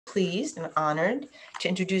pleased and honored to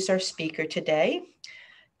introduce our speaker today.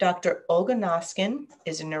 Dr. Olga Noskin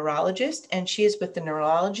is a neurologist, and she is with the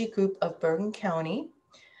neurology group of Bergen County,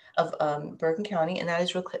 and that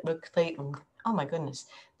is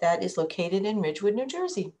that is located in Ridgewood, New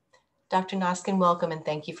Jersey. Dr. Noskin, welcome, and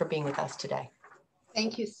thank you for being with us today.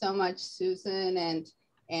 Thank you so much, Susan,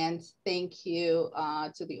 and thank you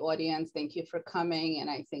to the audience. Thank you for coming. And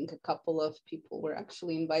I think a couple of people were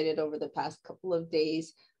actually invited over the past couple of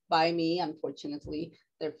days by me. Unfortunately,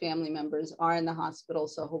 their family members are in the hospital,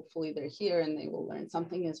 so hopefully they're here and they will learn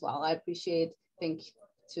something as well. I appreciate, thank you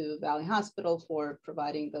to Valley Hospital for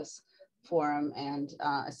providing this forum and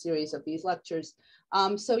a series of these lectures.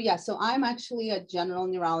 So I'm actually a general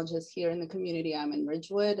neurologist here in the community. I'm in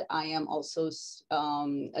Ridgewood. I am also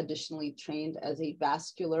additionally trained as a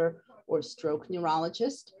vascular or stroke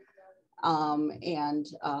neurologist.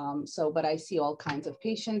 But I see all kinds of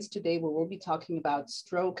patients. Today we will be talking about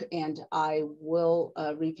stroke, and I will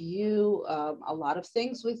review a lot of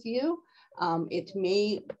things with you.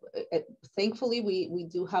 Thankfully, we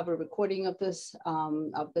do have a recording of this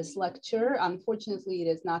lecture. Unfortunately, it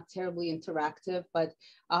is not terribly interactive, but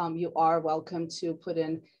you are welcome to put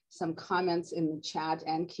in some comments in the chat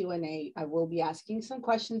and Q&A. I will be asking some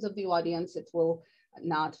questions of the audience. It will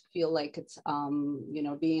not feel like it's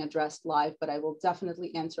being addressed live, but I will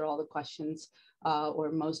definitely answer all the questions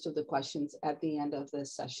or most of the questions at the end of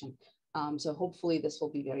this session. So hopefully this will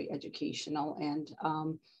be very educational, and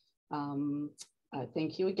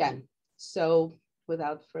thank you again. So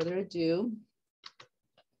without further ado,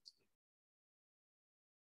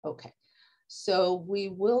 okay. So we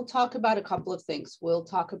will talk about a couple of things. We'll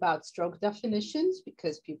talk about stroke definitions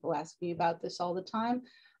because people ask me about this all the time.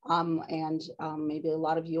 Maybe a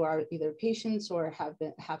lot of you are either patients or have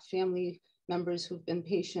family members who've been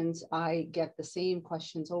patients. I get the same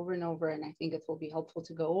questions over and over, and I think it will be helpful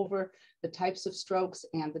to go over the types of strokes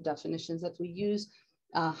and the definitions that we use.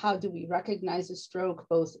 How do we recognize a stroke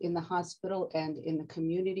both in the hospital and in the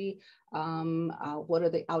community? What are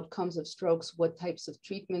the outcomes of strokes? What types of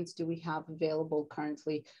treatments do we have available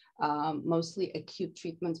currently? Mostly acute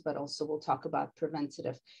treatments, but also we'll talk about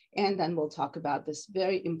preventative. And then we'll talk about this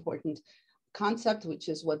very important concept, which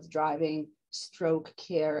is what's driving stroke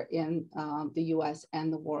care in the US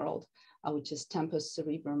and the world, which is tempus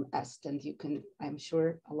cerebrum est. And you can, I'm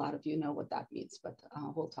sure a lot of you know what that means, but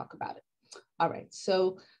we'll talk about it. All right,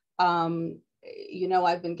 so,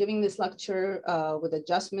 I've been giving this lecture with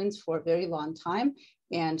adjustments for a very long time,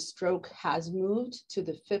 and stroke has moved to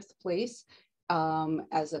the 5th place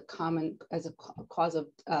as a cause of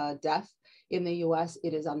death in the US.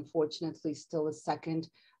 It is unfortunately still a 2nd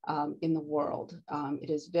in the world. It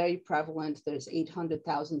is very prevalent. There's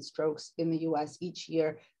 800,000 strokes in the US each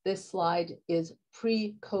year. This slide is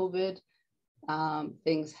pre-COVID.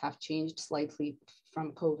 Things have changed slightly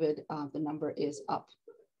from COVID. The number is up.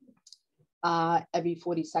 Every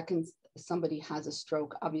 40 seconds, somebody has a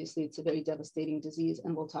stroke. Obviously, it's a very devastating disease,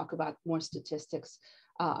 and we'll talk about more statistics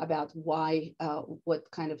about why, what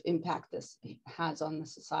kind of impact this has on the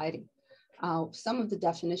society. Some of the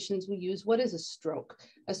definitions we use. What is a stroke?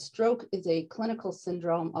 A stroke is a clinical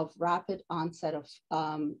syndrome of rapid onset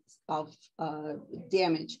of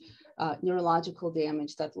damage, neurological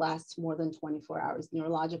damage that lasts more than 24 hours.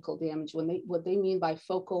 Neurological damage, what they mean by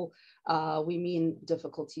focal, we mean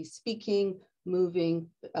difficulty speaking, moving,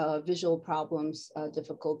 visual problems,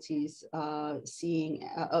 difficulties seeing,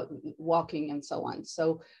 walking, and so on.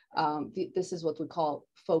 So this is what we call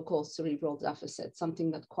focal cerebral deficit,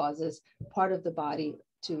 something that causes part of the body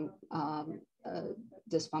to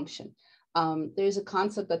dysfunction. There's a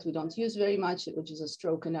concept that we don't use very much, which is a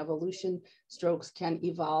stroke in evolution. Strokes can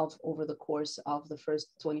evolve over the course of the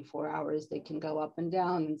first 24 hours. They can go up and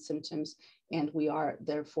down in symptoms, and we are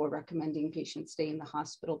therefore recommending patients stay in the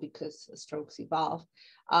hospital because strokes evolve.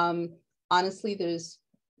 Honestly, this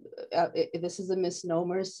is a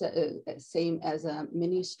misnomer, same as a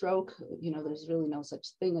mini stroke. There's really no such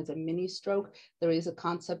thing as a mini stroke. There is a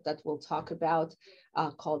concept that we'll talk about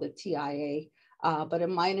called a TIA. But a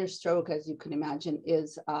minor stroke, as you can imagine,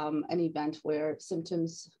 is an event where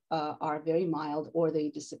symptoms are very mild or they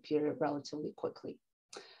disappear relatively quickly.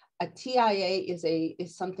 A TIA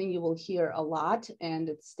is something you will hear a lot, and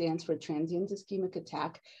it stands for Transient Ischemic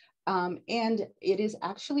Attack. And it is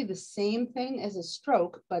actually the same thing as a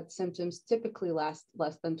stroke, but symptoms typically last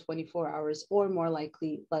less than 24 hours or more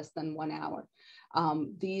likely less than 1 hour.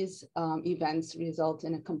 These events result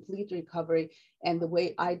in a complete recovery. And the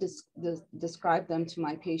way I describe them to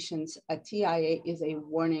my patients, a TIA is a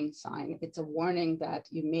warning sign. It's a warning that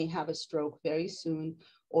you may have a stroke very soon,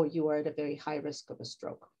 or you are at a very high risk of a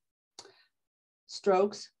stroke.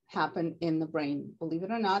 Strokes happen in the brain. Believe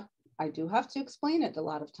it or not, I do have to explain it a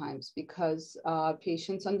lot of times because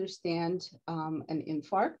patients understand an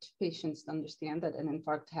infarct. Patients understand that an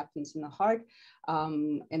infarct happens in the heart.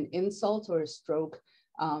 An insult or a stroke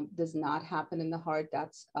does not happen in the heart.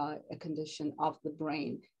 That's a condition of the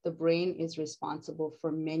brain. The brain is responsible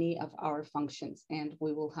for many of our functions, and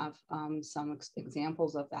we will have some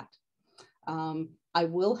examples of that. I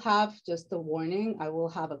will have, just a warning, I will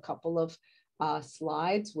have a couple of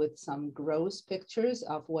slides with some gross pictures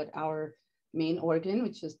of what our main organ,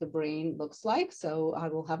 which is the brain, looks like. So I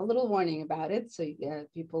will have a little warning about it so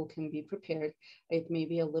people can be prepared. It may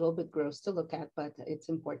be a little bit gross to look at, but it's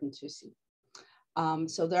important to see.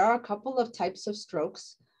 So there are a couple of types of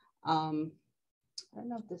strokes. I don't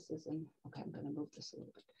know if this is in, okay, I'm gonna move this a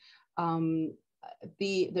little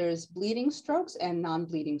bit. There's bleeding strokes and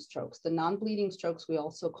non-bleeding strokes. The non-bleeding strokes we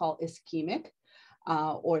also call ischemic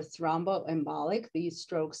or thromboembolic. These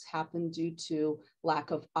strokes happen due to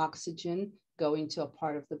lack of oxygen going to a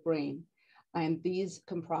part of the brain. And these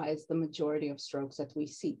comprise the majority of strokes that we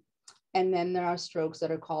see. And then there are strokes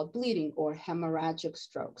that are called bleeding or hemorrhagic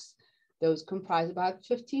strokes. Those comprise about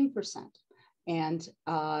 15%. And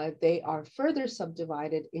they are further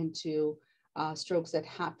subdivided into strokes that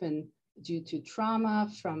happen due to trauma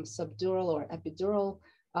from subdural or epidural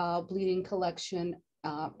bleeding collection,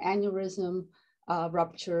 aneurysm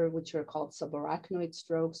rupture, which are called subarachnoid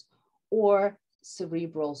strokes, or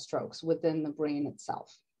cerebral strokes within the brain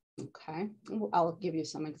itself. Okay, I'll give you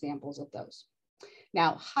some examples of those.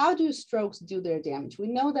 Now, how do strokes do their damage? We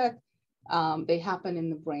know that they happen in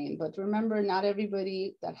the brain, but remember, not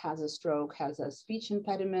everybody that has a stroke has a speech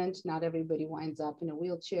impediment. Not everybody winds up in a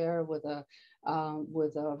wheelchair with a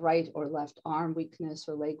right or left arm weakness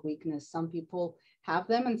or leg weakness. Some people have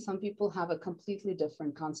them, and some people have a completely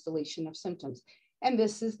different constellation of symptoms. And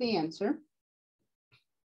this is the answer.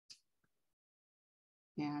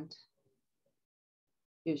 And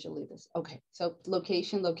usually this, okay, so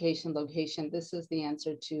location, location, location. This is the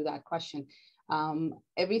answer to that question.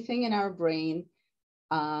 Everything in our brain,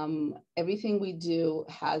 everything we do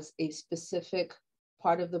has a specific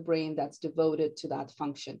part of the brain that's devoted to that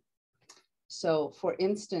function. So for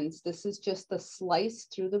instance, this is just a slice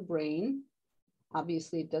through the brain.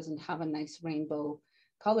 Obviously, it doesn't have a nice rainbow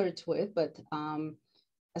color to it, but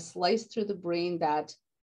a slice through the brain that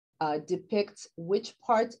depicts which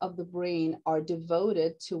parts of the brain are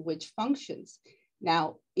devoted to which functions.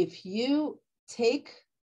 Now, if you take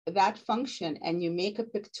that function and you make a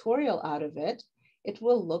pictorial out of it, it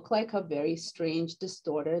will look like a very strange,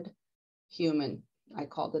 distorted human. I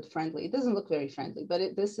called it friendly. It doesn't look very friendly,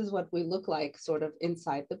 but this is what we look like sort of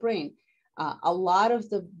inside the brain. A lot of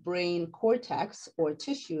the brain cortex or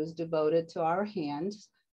tissue is devoted to our hands,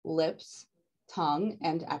 lips, tongue,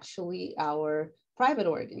 and actually our private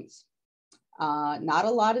organs. Not a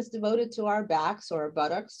lot is devoted to our backs or our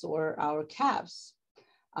buttocks or our calves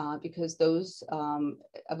because those,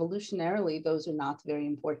 evolutionarily, those are not very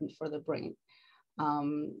important for the brain.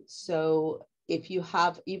 So if you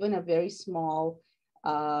have even a very small,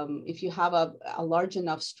 if you have a large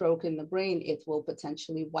enough stroke in the brain, it will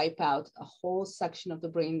potentially wipe out a whole section of the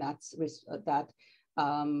brain that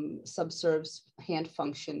subserves hand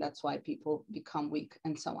function. That's why people become weak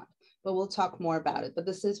and so on. But we'll talk more about it. But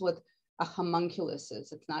this is what a homunculus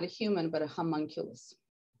is. It's not a human, but a homunculus.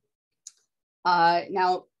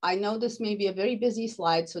 Now, I know this may be a very busy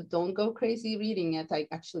slide, so don't go crazy reading it. I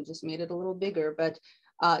actually just made it a little bigger, but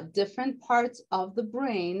different parts of the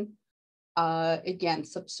brain, again,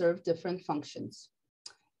 subserve different functions.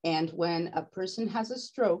 And when a person has a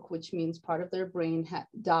stroke, which means part of their brain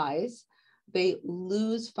dies, they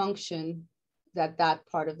lose function that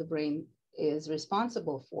part of the brain is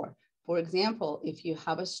responsible for. For example, if you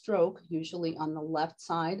have a stroke, usually on the left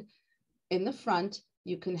side in the front,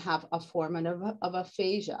 you can have a form of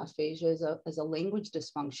aphasia. Aphasia is a language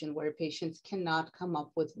dysfunction where patients cannot come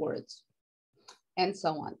up with words and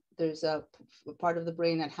so on. There's a part of the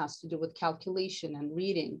brain that has to do with calculation and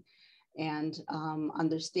reading and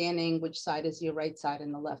understanding which side is your right side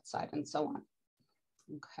and the left side and so on.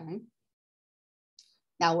 Okay.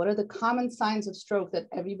 Now, what are the common signs of stroke that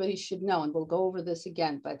everybody should know? And we'll go over this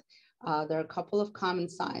again, but there are a couple of common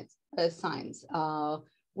signs.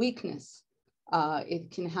 Weakness.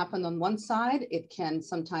 It can happen on one side. It can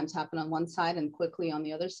sometimes happen on one side and quickly on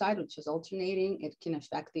the other side, which is alternating. It can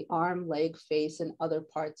affect the arm, leg, face, and other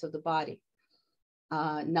parts of the body.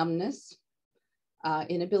 Numbness,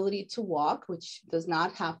 inability to walk, which does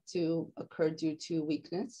not have to occur due to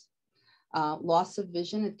weakness. Loss of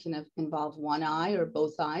vision, it can involve one eye or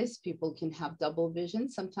both eyes. People can have double vision.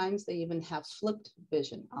 Sometimes they even have flipped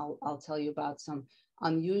vision. I'll tell you about some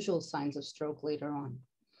unusual signs of stroke later on.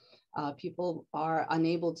 People are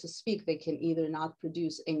unable to speak. They can either not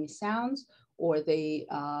produce any sounds, or they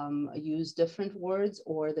use different words,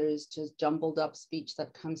 or there's just jumbled up speech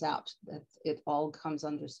that comes out. That it all comes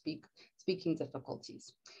under speaking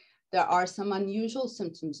difficulties. There are some unusual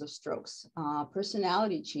symptoms of strokes.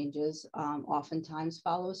 Personality changes oftentimes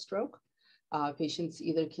follow a stroke. Patients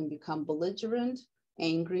either can become belligerent,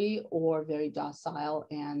 angry, or very docile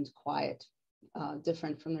and quiet,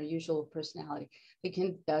 different from their usual personality. They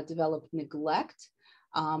can develop neglect,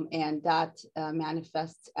 and that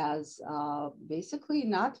manifests as basically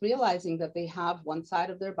not realizing that they have one side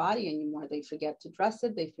of their body anymore. They forget to dress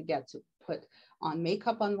it. They forget to put on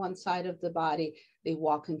makeup on one side of the body. They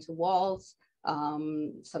walk into walls.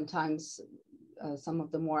 Sometimes some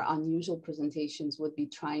of the more unusual presentations would be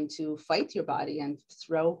trying to fight your body and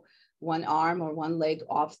throw one arm or one leg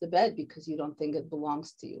off the bed because you don't think it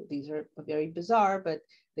belongs to you. These are very bizarre, but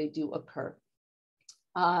they do occur.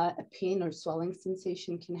 A pain or swelling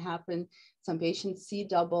sensation can happen. Some patients see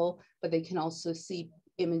double, but they can also see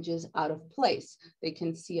images out of place. They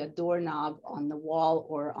can see a doorknob on the wall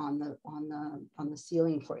or on the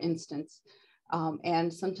ceiling, for instance.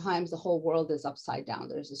 And sometimes the whole world is upside down.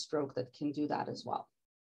 There's a stroke that can do that as well.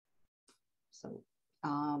 So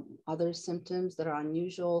other symptoms that are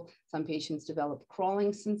unusual, some patients develop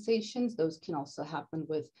crawling sensations. Those can also happen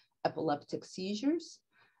with epileptic seizures.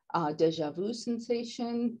 Deja vu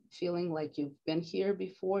sensation, feeling like you've been here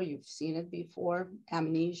before, you've seen it before.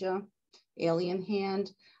 Amnesia, alien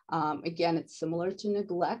hand. Again, it's similar to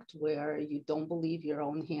neglect, where you don't believe your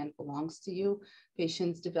own hand belongs to you.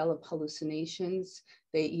 Patients develop hallucinations.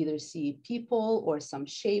 They either see people or some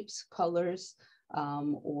shapes, colors,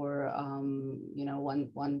 you know,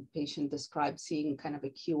 one patient described seeing kind of a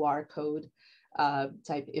QR code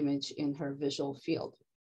type image in her visual field.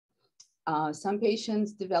 Some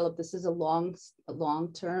patients develop, this is a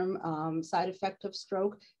long-term side effect of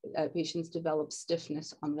stroke. Patients develop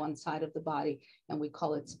stiffness on one side of the body, and we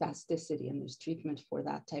call it spasticity, and there's treatment for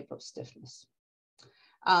that type of stiffness.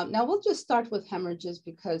 Now we'll just start with hemorrhages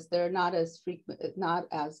because they're not as frequent, not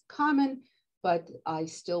as common, but I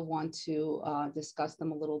still want to discuss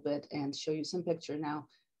them a little bit and show you some picture. Now,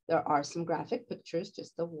 there are some graphic pictures,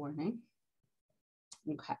 just a warning.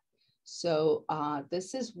 Okay. So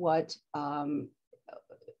this is what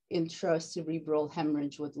intracerebral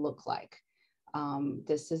hemorrhage would look like.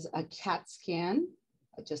 This is a CAT scan,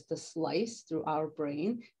 just a slice through our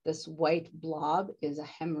brain. This white blob is a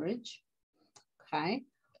hemorrhage, okay?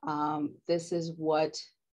 This is what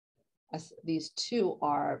these two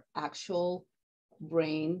are actual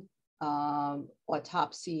brain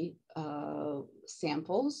autopsy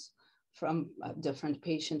samples from a different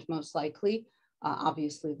patient, most likely.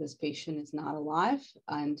 Obviously, this patient is not alive,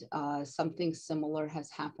 and something similar has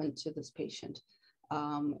happened to this patient.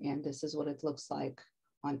 And this is what it looks like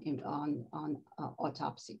on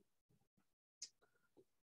autopsy.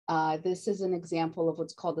 This is an example of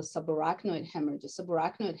what's called a subarachnoid hemorrhage. A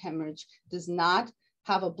subarachnoid hemorrhage does not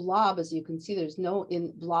have a blob. As you can see, there's no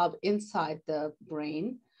blob inside the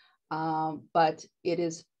brain, but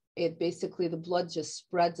it basically, the blood just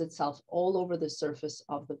spreads itself all over the surface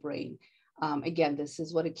of the brain. Again, this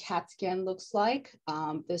is what a CAT scan looks like.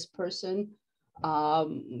 This person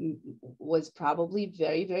was probably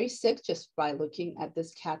very, very sick just by looking at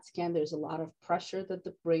this CAT scan. There's a lot of pressure that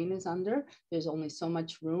the brain is under. There's only so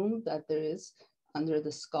much room that there is under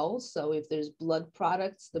the skull. So if there's blood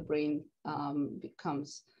products, the brain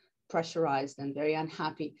becomes pressurized and very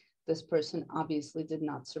unhappy. This person obviously did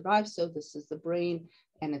not survive. So this is the brain,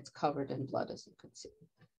 and it's covered in blood, as you can see.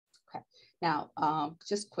 Okay. Now,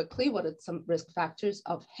 just quickly, what are some risk factors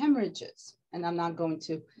of hemorrhages? And I'm not going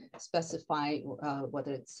to specify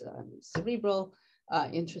whether it's cerebral,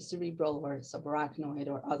 intracerebral, or subarachnoid,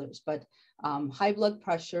 or others, but high blood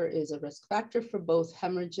pressure is a risk factor for both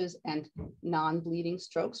hemorrhages and non-bleeding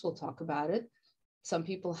strokes. We'll talk about it. Some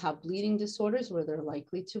people have bleeding disorders where they're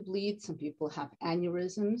likely to bleed. Some people have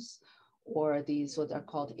aneurysms, or these what are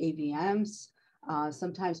called AVMs.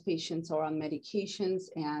 Sometimes patients are on medications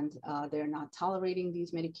and they're not tolerating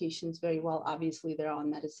these medications very well. Obviously, they're on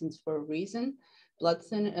medicines for a reason, blood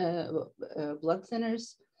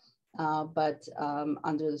thinners, but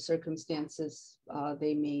under the circumstances,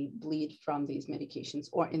 they may bleed from these medications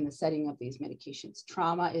or in the setting of these medications.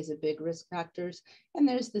 Trauma is a big risk factor, and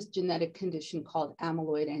there's this genetic condition called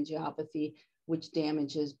amyloid angiopathy, which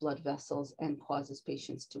damages blood vessels and causes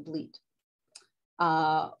patients to bleed.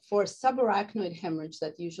 For subarachnoid hemorrhage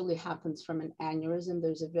that usually happens from an aneurysm,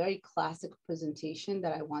 there's a very classic presentation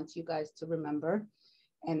that I want you guys to remember,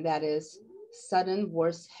 and that is sudden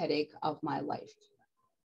worst headache of my life.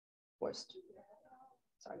 forced.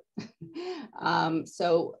 Sorry.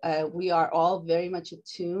 So we are all very much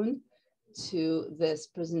attuned to this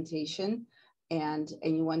presentation, and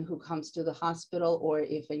anyone who comes to the hospital, or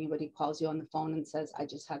if anybody calls you on the phone and says, I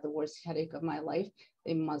just had the worst headache of my life,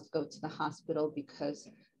 they must go to the hospital because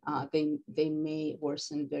they may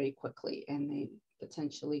worsen very quickly and they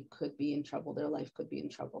potentially could be in trouble. Their life could be in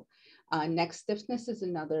trouble. Neck stiffness is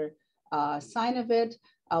another sign of it.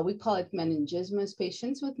 We call it meningismus.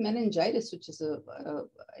 Patients with meningitis, which is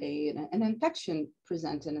an infection,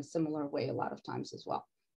 present in a similar way a lot of times as well.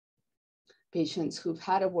 Patients who've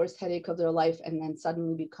had a worst headache of their life and then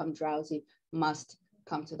suddenly become drowsy must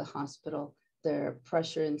come to the hospital. Their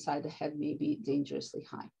pressure inside the head may be dangerously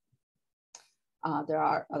high. There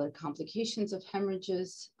are other complications of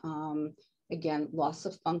hemorrhages. Again, loss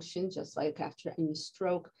of function, just like after any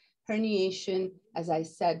stroke. Herniation, as I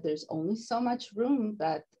said, there's only so much room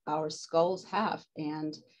that our skulls have.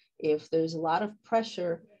 And if there's a lot of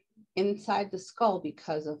pressure inside the skull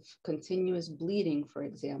because of continuous bleeding, for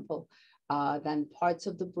example, then parts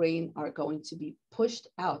of the brain are going to be pushed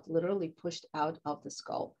out, literally pushed out of the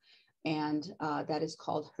skull. And that is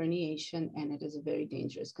called herniation, and it is a very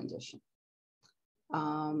dangerous condition.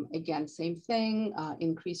 Again, same thing,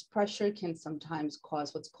 increased pressure can sometimes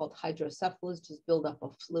cause what's called hydrocephalus, just buildup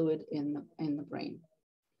of fluid in the brain.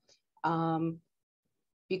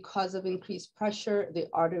 Because of increased pressure, the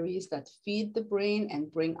arteries that feed the brain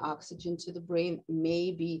and bring oxygen to the brain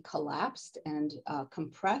may be collapsed and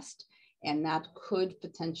compressed, and that could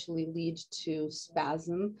potentially lead to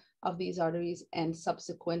spasm of these arteries and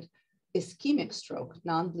subsequent ischemic stroke,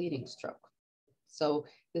 non-bleeding stroke. So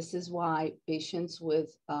this is why patients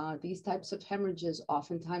with these types of hemorrhages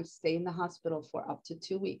oftentimes stay in the hospital for up to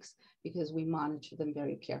 2 weeks because we monitor them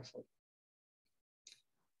very carefully.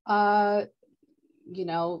 You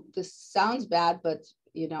know, this sounds bad, but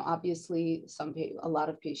you know, obviously a lot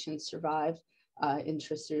of patients survive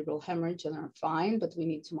intracerebral hemorrhage and are fine, but we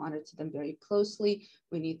need to monitor them very closely.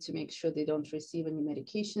 We need to make sure they don't receive any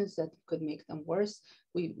medications that could make them worse.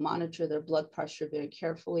 We monitor their blood pressure very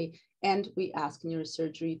carefully, and we ask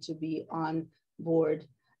neurosurgery to be on board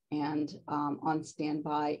and on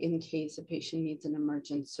standby in case a patient needs an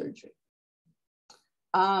emergent surgery.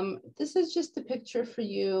 This is just a picture for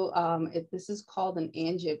you. This is called an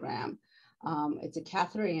angiogram. It's a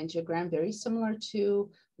catheter angiogram, very similar to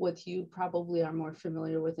what you probably are more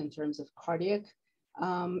familiar with in terms of cardiac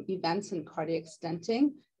events and cardiac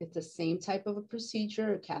stenting. It's the same type of a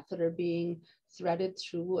procedure, a catheter being threaded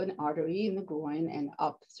through an artery in the groin and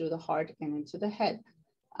up through the heart and into the head.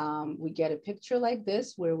 We get a picture like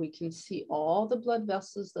this where we can see all the blood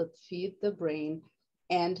vessels that feed the brain.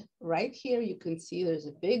 And right here, you can see there's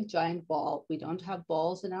a big giant ball. We don't have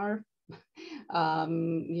balls in our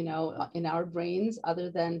you know, in our brains, other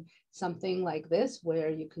than something like this, where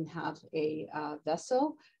you can have a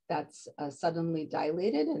vessel that's suddenly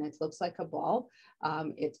dilated and it looks like a ball.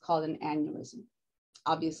 It's called an aneurysm.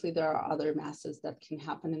 Obviously, there are other masses that can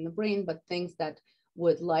happen in the brain, but things that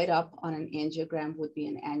would light up on an angiogram would be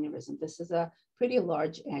an aneurysm. This is a pretty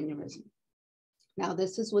large aneurysm. Now,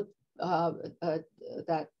 this is what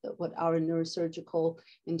what our neurosurgical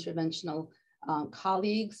interventional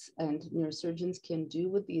colleagues and neurosurgeons can do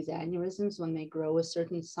with these aneurysms when they grow a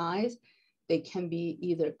certain size. They can be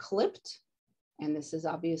either clipped, and this is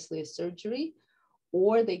obviously a surgery,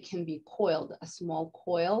 or they can be coiled. A small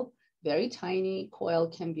coil, very tiny coil,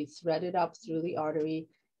 can be threaded up through the artery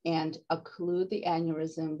and occlude the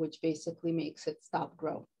aneurysm, which basically makes it stop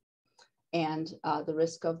growing. And the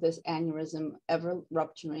risk of this aneurysm ever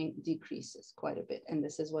rupturing decreases quite a bit. And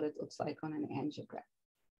this is what it looks like on an angiogram.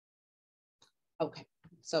 Okay,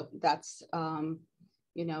 so that's,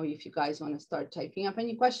 you know, if you guys want to start typing up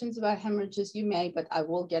any questions about hemorrhages, you may, but I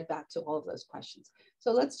will get back to all of those questions.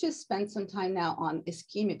 So let's just spend some time now on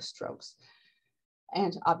ischemic strokes.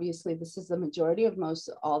 And obviously, this is the majority of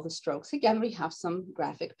all the strokes. Again, we have some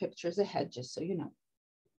graphic pictures ahead, just so you know.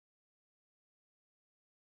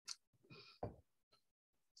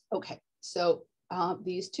 Okay, so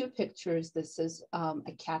these two pictures, this is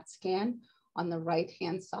a CAT scan on the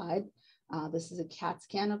right-hand side. This is a CAT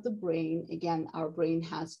scan of the brain. Again, our brain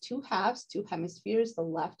has two halves, two hemispheres, the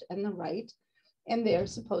left and the right, and they're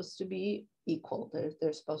supposed to be equal.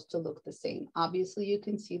 They're supposed to look the same. Obviously, you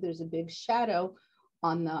can see there's a big shadow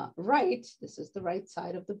on the right. This is the right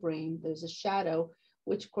side of the brain. There's a shadow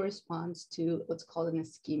which corresponds to what's called an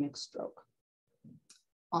ischemic stroke.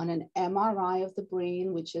 On an MRI of the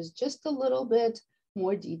brain, which is just a little bit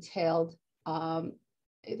more detailed,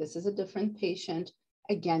 this is a different patient.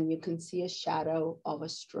 Again, you can see a shadow of a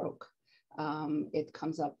stroke. It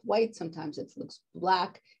comes up white, sometimes it looks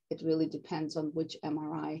black. It really depends on which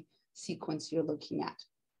MRI sequence you're looking at.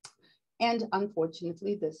 And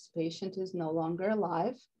unfortunately, this patient is no longer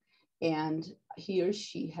alive, and he or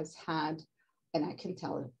she has had, and I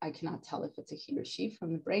cannot tell if it's a he or she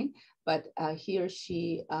from the brain, but he or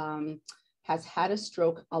she has had a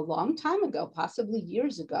stroke a long time ago, possibly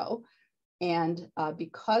years ago. And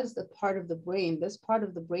because the part of the brain, this part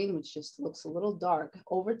of the brain, which just looks a little dark,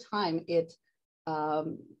 over time, it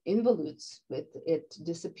involutes, it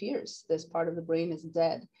disappears. This part of the brain is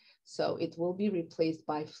dead. So it will be replaced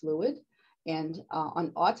by fluid. And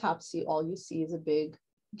on autopsy, all you see is a big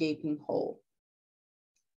gaping hole.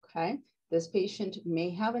 Okay, this patient may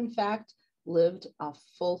have in fact lived a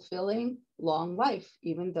fulfilling long life,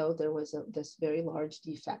 even though there was this very large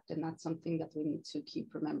defect. And that's something that we need to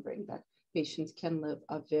keep remembering, that patients can live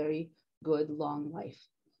a very good long life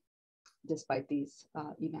despite these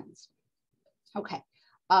events. Okay,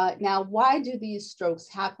 now why do these strokes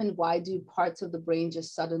happen? Why do parts of the brain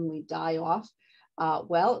just suddenly die off?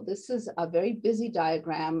 Well, this is a very busy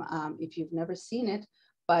diagram if you've never seen it,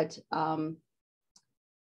 but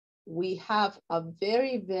we have a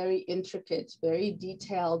very, very intricate, very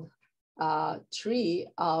detailed tree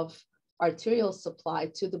of arterial supply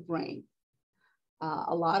to the brain.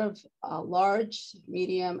 A lot of large,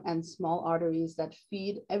 medium, and small arteries that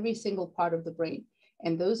feed every single part of the brain.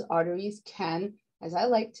 And those arteries can, as I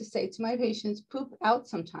like to say to my patients, poop out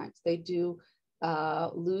sometimes. They do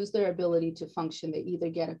lose their ability to function. They either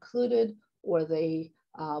get occluded, or they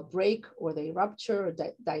break, or they rupture, or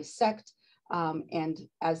dissect. And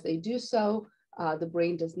as they do so, the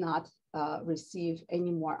brain does not receive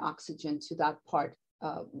any more oxygen to that part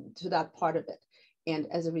of it. And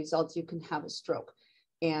as a result, you can have a stroke.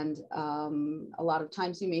 And a lot of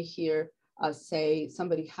times you may hear us say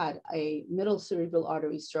somebody had a middle cerebral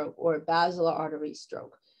artery stroke or a basilar artery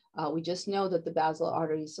stroke. We just know that the basilar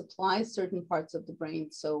artery supplies certain parts of the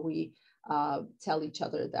brain. So we tell each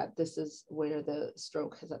other that this is where the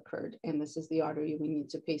stroke has occurred, and this is the artery we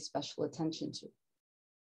need to pay special attention to.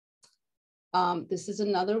 This is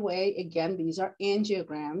another way, again, these are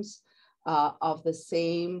angiograms of the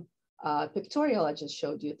same pictorial I just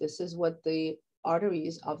showed you. This is what the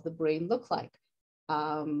arteries of the brain look like.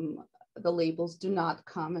 The labels do not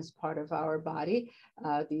come as part of our body.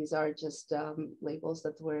 These are just labels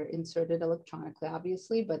that were inserted electronically,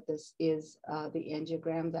 obviously, but this is the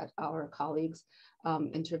angiogram that our colleagues,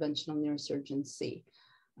 interventional neurosurgeons, see.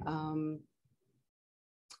 And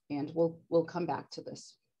we'll come back to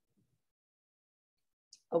this.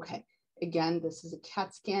 Okay, again, this is a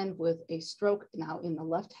CAT scan with a stroke now in the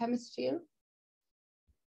left hemisphere.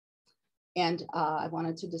 And I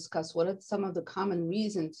wanted to discuss what are some of the common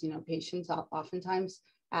reasons, patients oftentimes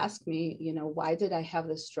ask me, why did I have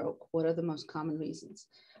this stroke? What are the most common reasons?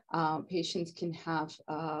 Patients can have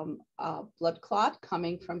a blood clot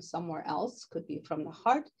coming from somewhere else, could be from the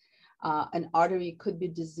heart. An artery could be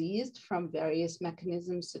diseased from various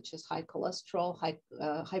mechanisms, such as high cholesterol,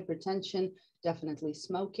 hypertension, definitely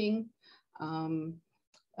smoking. The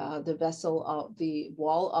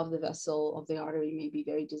wall of the vessel of the artery may be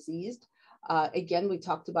very diseased. Again, we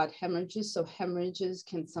talked about hemorrhages. So hemorrhages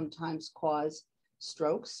can sometimes cause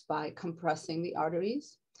strokes by compressing the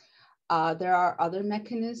arteries. There are other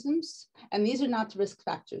mechanisms, and these are not risk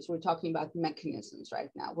factors. We're talking about mechanisms right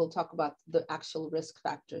now. We'll talk about the actual risk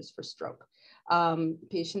factors for stroke.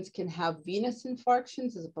 Patients can have venous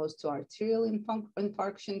infarctions as opposed to arterial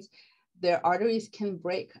infarctions. Their arteries can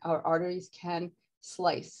break. Our arteries can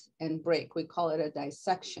slice and break. We call it a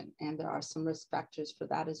dissection, and there are some risk factors for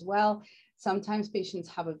that as well. Sometimes patients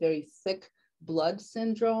have a very thick blood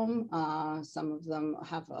syndrome. Some of them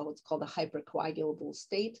have what's called a hypercoagulable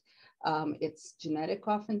state. It's genetic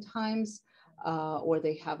oftentimes, or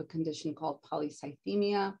they have a condition called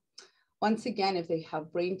polycythemia. Once again, if they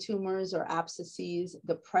have brain tumors or abscesses,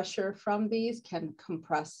 the pressure from these can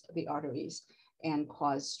compress the arteries and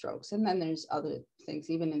cause strokes. And then there's other things,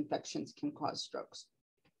 even infections can cause strokes.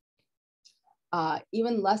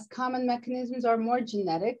 Even less common mechanisms are more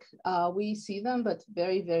genetic. We see them, but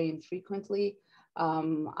very, very infrequently.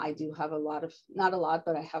 I do have not a lot,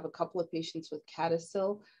 but I have a couple of patients with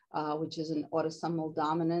CADASIL, which is an autosomal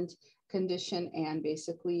dominant condition. And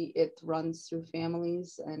basically it runs through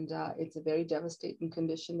families, and it's a very devastating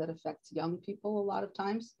condition that affects young people a lot of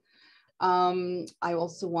times. I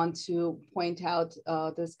also want to point out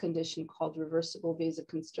this condition called reversible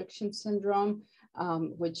vasoconstriction syndrome,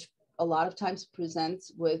 which a lot of times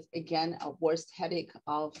presents with, again, a worst headache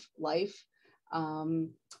of life,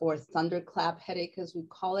 or thunderclap headache, as we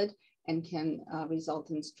call it, and can result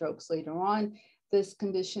in strokes later on. This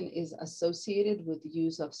condition is associated with the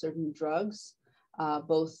use of certain drugs,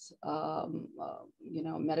 both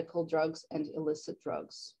medical drugs and illicit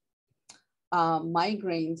drugs.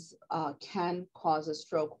 Migraines can cause a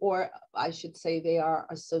stroke, or I should say they are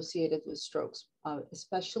associated with strokes,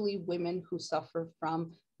 especially women who suffer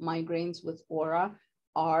from migraines with aura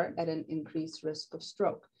are at an increased risk of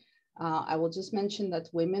stroke. I will just mention that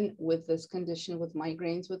women with this condition with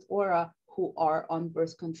migraines with aura who are on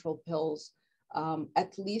birth control pills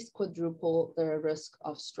at least quadruple their risk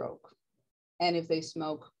of stroke. And if they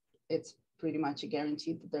smoke, it's pretty much a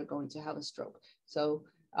guarantee that they're going to have a stroke. So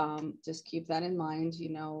just keep that in mind.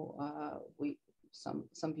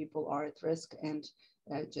 Some people are at risk, and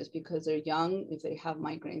just because they're young, if they have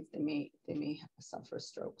migraines, they may suffer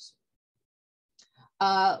strokes.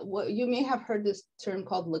 You may have heard this term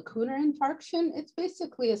called lacunar infarction. It's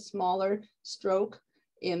basically a smaller stroke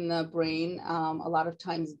in the brain, a lot of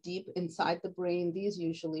times deep inside the brain. These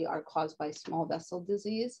usually are caused by small vessel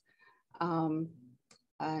disease.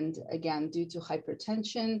 And again, due to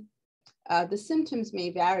hypertension, the symptoms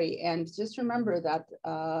may vary. And just remember that,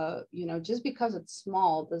 just because it's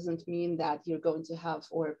small doesn't mean that you're going to have,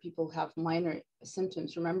 or people have minor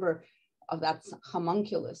symptoms. Remember that's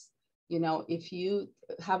homunculus. If you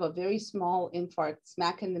have a very small infarct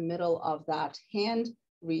smack in the middle of that hand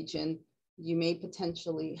region, you may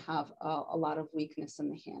potentially have a lot of weakness in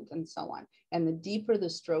the hand and so on. And the deeper the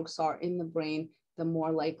strokes are in the brain, the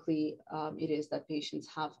more likely it is that patients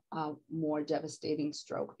have a more devastating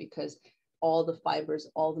stroke, because all the fibers,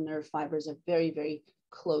 all the nerve fibers are very, very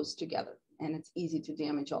close together, and it's easy to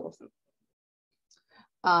damage all of them.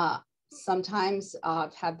 Sometimes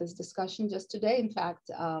I've had this discussion just today. In fact,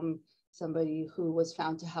 somebody who was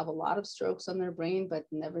found to have a lot of strokes on their brain but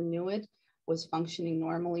never knew it, was functioning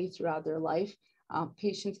normally throughout their life.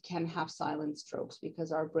 Patients can have silent strokes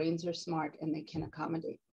because our brains are smart and they can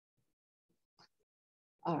accommodate.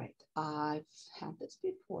 All right, I've had this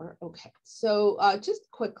before. Okay, so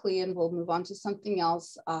just quickly, and we'll move on to something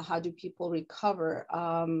else. How do people recover?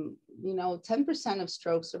 10% of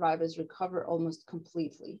stroke survivors recover almost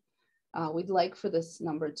completely. We'd like for this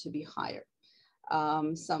number to be higher. A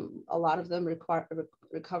lot of them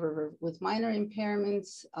recover with minor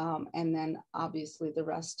impairments, and then obviously the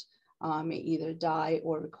rest may either die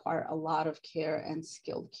or require a lot of care and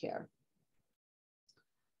skilled care.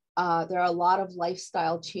 There are a lot of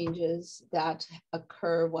lifestyle changes that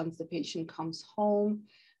occur once the patient comes home.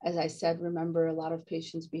 As I said, remember, a lot of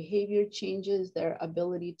patients' behavior changes, their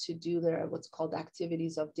ability to do their what's called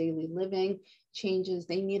activities of daily living changes.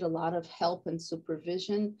 They need a lot of help and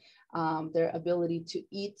supervision. Their ability to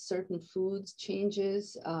eat certain foods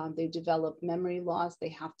changes. They develop memory loss. They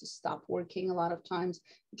have to stop working a lot of times.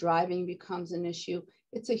 Driving becomes an issue.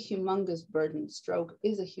 It's a humongous burden. Stroke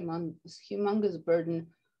is a humongous burden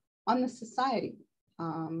on the society.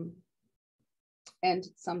 And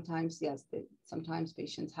sometimes, yes, sometimes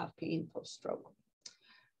patients have pain post-stroke.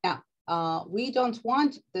 Now, we don't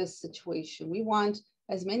want this situation. We want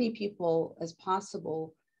as many people as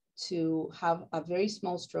possible to have a very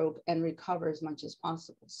small stroke and recover as much as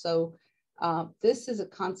possible. So this is a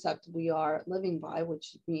concept we are living by,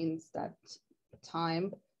 which means that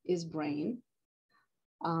time is brain.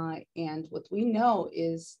 And what we know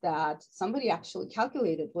is that somebody actually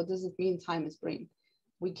calculated, what does it mean time is brain?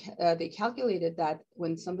 They calculated that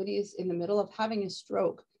when somebody is in the middle of having a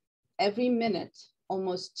stroke, every minute,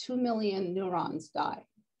 almost 2 million neurons die,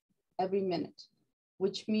 every minute,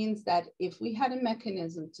 which means that if we had a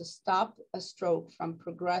mechanism to stop a stroke from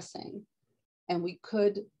progressing, and we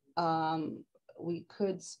could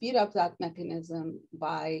speed up that mechanism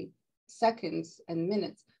by seconds and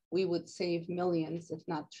minutes, we would save millions, if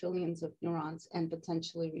not trillions of neurons and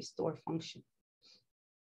potentially restore function.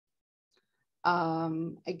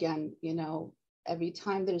 Again, every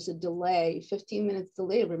time there's a delay, 15 minutes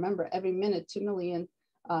delay, remember every minute 2 million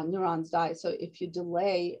neurons die. So if you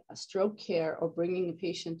delay a stroke care or bringing a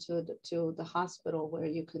patient to the hospital where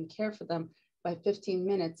you can care for them by 15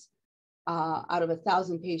 minutes, out of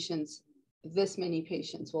 1,000 patients, this many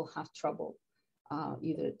patients will have trouble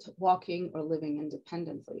either walking or living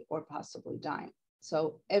independently or possibly dying.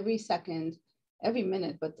 So every second, every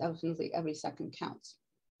minute, but definitely every second counts.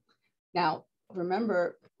 Now,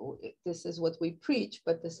 remember, this is what we preach,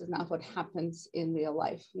 but this is not what happens in real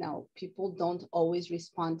life. Now, people don't always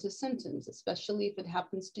respond to symptoms, especially if it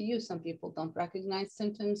happens to you. Some people don't recognize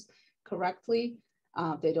symptoms correctly.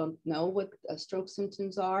 They don't know what stroke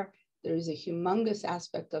symptoms are. There is a humongous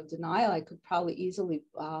aspect of denial. I could probably easily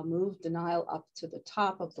move denial up to the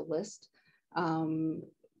top of the list.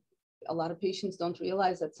 A lot of patients don't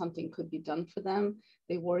realize that something could be done for them.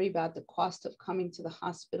 They worry about the cost of coming to the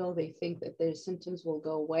hospital. They think that their symptoms will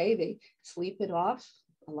go away. They sleep it off.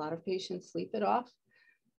 A lot of patients sleep it off.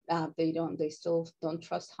 They still don't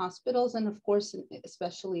trust hospitals. And of course,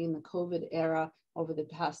 especially in the COVID era, over the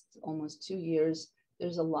past almost 2 years,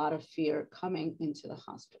 there's a lot of fear coming into the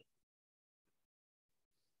hospital.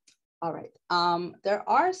 All right, there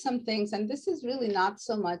are some things, and this is really not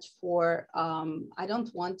so much for, I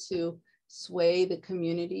don't want to sway the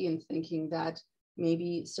community in thinking that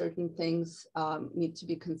maybe certain things need to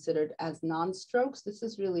be considered as non-strokes. This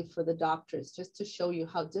is really for the doctors, just to show you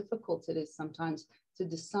how difficult it is sometimes to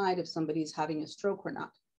decide if somebody is having a stroke or not.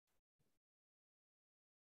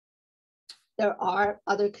 There are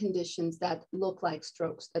other conditions that look like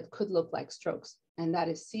strokes, that could look like strokes, and that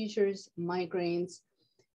is seizures, migraines,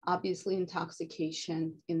 obviously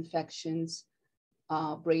intoxication, infections,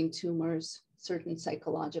 brain tumors, certain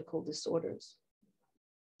psychological disorders.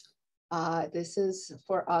 This is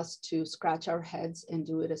for us to scratch our heads and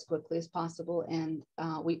do it as quickly as possible. And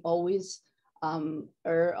we always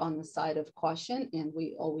err on the side of caution, and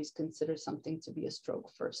we always consider something to be a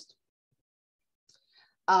stroke first.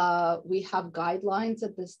 We have guidelines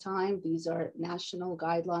at this time. These are national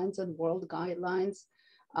guidelines and world guidelines.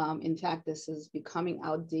 In fact, this is becoming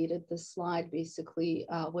outdated, this slide. Basically,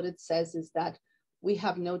 what it says is that we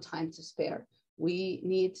have no time to spare. We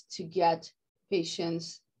need to get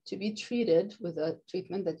patients to be treated with a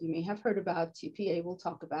treatment that you may have heard about, TPA, we'll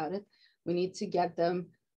talk about it. We need to get them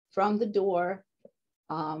from the door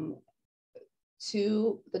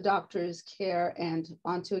to the doctor's care and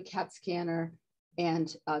onto a CAT scanner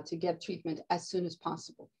and to get treatment as soon as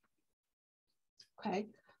possible. Okay.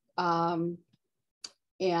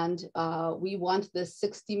 We want this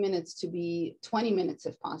 60 minutes to be 20 minutes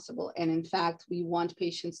if possible. And in fact, we want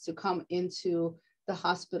patients to come into the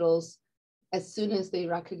hospitals as soon as they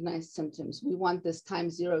recognize symptoms. We want this time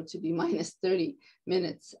zero to be minus 30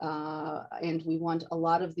 minutes. And we want a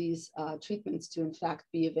lot of these treatments to in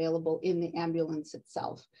fact be available in the ambulance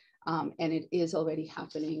itself. And it is already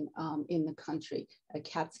happening in the country. A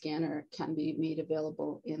CAT scanner can be made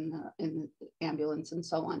available in the ambulance and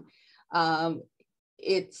so on.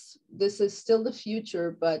 This is still the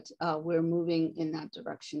future, but we're moving in that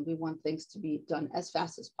direction. We want things to be done as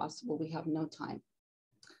fast as possible. We have no time.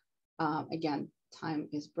 Again, time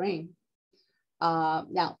is brain.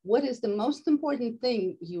 Now, what is the most important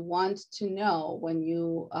thing you want to know when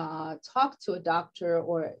you talk to a doctor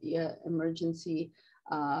or emergency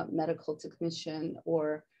medical technician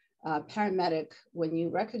or paramedic, when you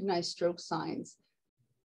recognize stroke signs?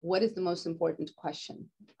 What is the most important question?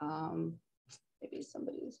 Maybe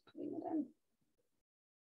somebody is putting it in.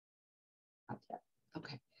 Not yet.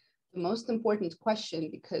 Okay. The most important question,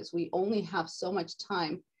 because we only have so much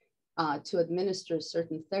time to administer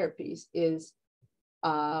certain therapies, is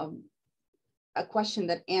a question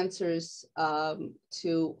that answers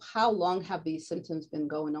to how long have these symptoms been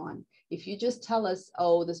going on. If you just tell us,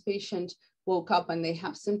 oh, this patient woke up and they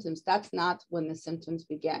have symptoms, that's not when the symptoms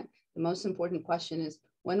began. The most important question is,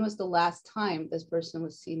 when was the last time this person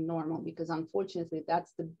was seen normal? Because unfortunately,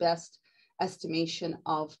 that's the best estimation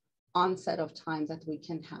of onset of time that we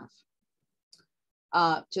can have.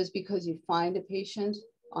 Just because you find a patient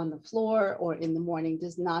on the floor or in the morning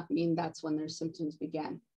does not mean that's when their symptoms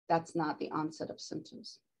began. That's not the onset of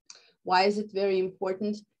symptoms. Why is it very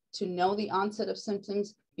important to know the onset of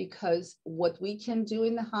symptoms? Because what we can do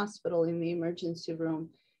in the hospital, in the emergency room,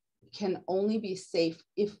 can only be safe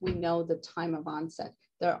if we know the time of onset.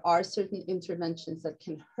 There are certain interventions that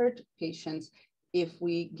can hurt patients if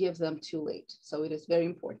we give them too late. So it is very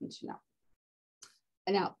important to know.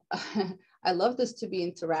 And now, I love this to be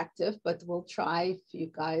interactive, but we'll try. If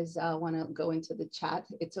you guys want to go into the chat,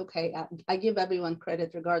 it's okay. I give everyone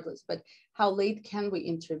credit regardless, but how late can we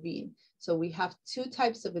intervene? So we have two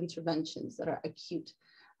types of interventions that are acute.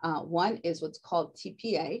 One is what's called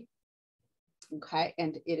TPA, okay,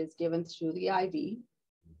 and it is given through the IV.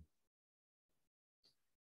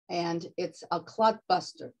 And it's a clot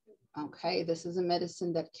buster, okay? This is a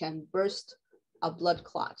medicine that can burst a blood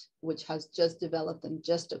clot, which has just developed and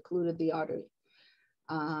just occluded the artery.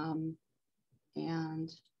 And I don't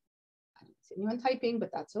see anyone typing, but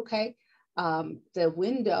that's okay. The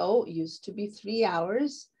window used to be 3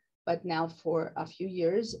 hours, but now for a few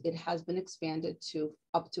years, it has been expanded to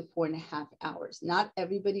up to 4.5 hours. Not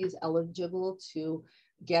everybody is eligible to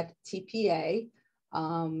get TPA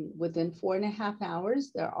within 4.5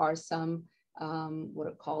 hours. There are some what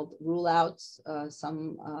are called rule outs,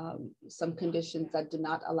 some conditions that do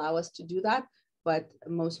not allow us to do that, but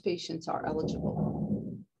most patients are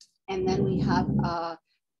eligible. And then we have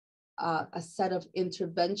a set of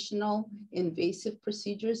interventional invasive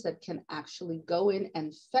procedures that can actually go in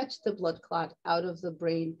and fetch the blood clot out of the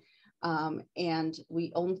brain. And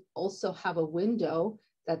we also have a window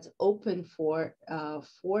that's open for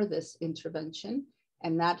this intervention.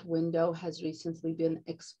 And that window has recently been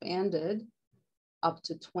expanded up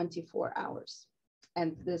to 24 hours.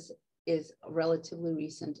 And this is relatively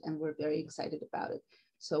recent, and we're very excited about it.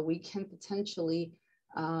 So we can potentially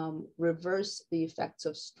reverse the effects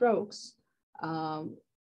of strokes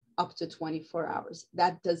up to 24 hours.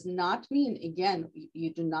 That does not mean, again,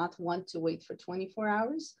 you do not want to wait for 24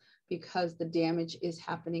 hours because the damage is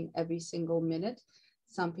happening every single minute.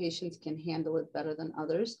 Some patients can handle it better than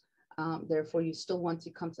others. Therefore, you still want to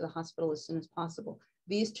come to the hospital as soon as possible.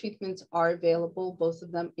 These treatments are available, both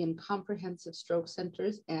of them in comprehensive stroke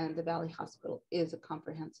centers, and the Valley Hospital is a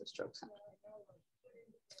comprehensive stroke center.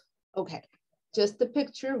 Okay, just the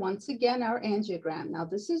picture, once again, our angiogram. Now,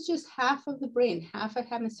 this is just half of the brain, half a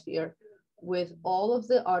hemisphere with all of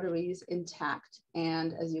the arteries intact.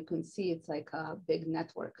 And as you can see, it's like a big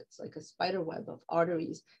network. It's like a spider web of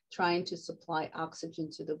arteries trying to supply oxygen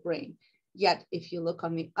to the brain. Yet, if you look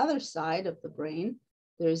on the other side of the brain,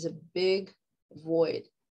 there's a big void.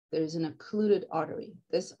 There's an occluded artery.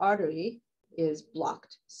 This artery is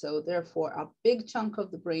blocked. So therefore, a big chunk of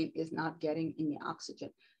the brain is not getting any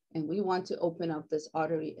oxygen. And we want to open up this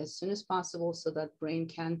artery as soon as possible so that brain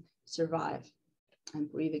can survive and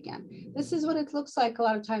breathe again. This is what it looks like a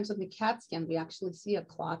lot of times on the CAT scan. We actually see a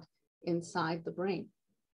clot inside the brain.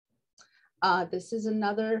 This is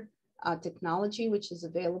another technology which is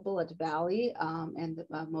available at Valley and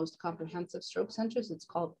most comprehensive stroke centers. It's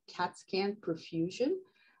called CAT scan perfusion.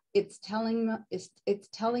 It's telling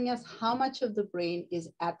us how much of the brain is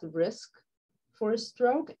at risk for a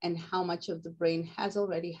stroke and how much of the brain has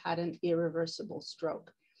already had an irreversible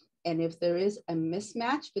stroke. And if there is a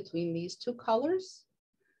mismatch between these two colors,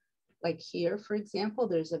 like here, for example,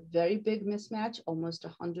 there's a very big mismatch, almost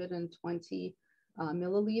 120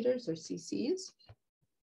 milliliters or cc's,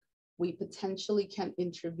 we potentially can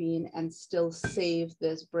intervene and still save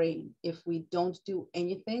this brain. If we don't do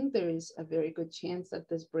anything, there is a very good chance that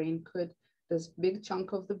this big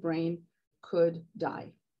chunk of the brain could die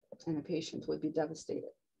and the patient would be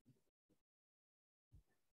devastated.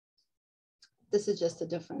 This is just a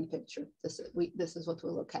different picture. This is what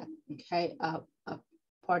we look at, okay? A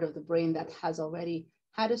part of the brain that has already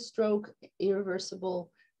had a stroke,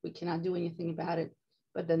 irreversible, we cannot do anything about it.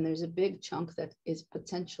 But then there's a big chunk that is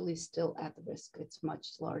potentially still at risk. It's much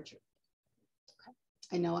larger. Okay.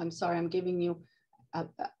 I know, I'm sorry, I'm giving you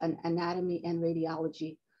an anatomy and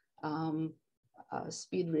radiology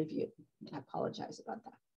speed review. I apologize about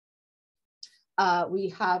that. We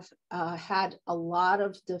have had a lot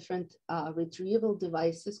of different retrieval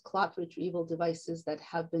devices, clot retrieval devices that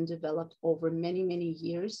have been developed over many, many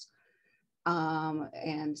years.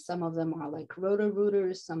 And some of them are like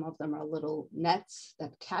rotor-rooters, some of them are little nets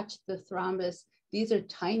that catch the thrombus. These are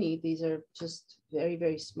tiny, these are just very,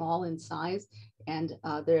 very small in size, and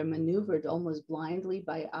they're maneuvered almost blindly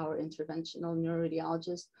by our interventional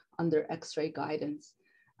neuroradiologists under X-ray guidance.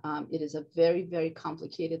 It is a very, very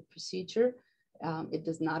complicated procedure. It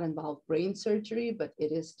does not involve brain surgery, but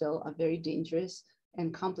it is still a very dangerous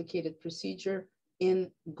and complicated procedure in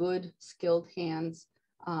good, skilled hands.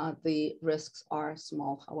 The risks are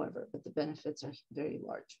small, however, but the benefits are very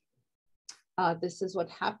large. This is what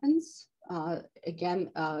happens. Again,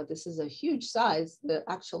 this is a huge size. The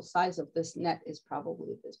actual size of this net is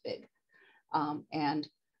probably this big. And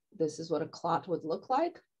this is what a clot would look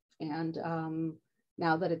like. And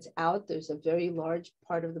now that it's out, there's a very large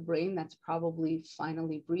part of the brain that's probably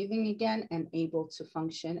finally breathing again and able to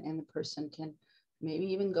function, and the person can maybe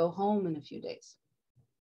even go home in a few days.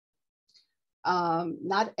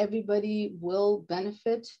 Not everybody will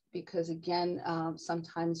benefit because, again,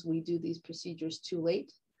 sometimes we do these procedures too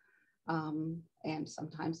late. And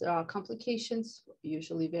sometimes there are complications,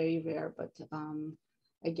 usually very rare, but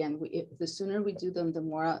again, the sooner we do them, the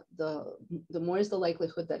more is the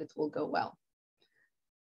likelihood that it will go well.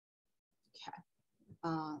 Okay,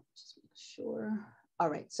 just make sure. All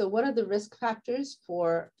right, so what are the risk factors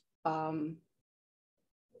for, get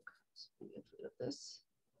rid of this,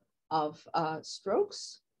 of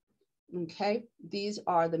strokes? Okay, these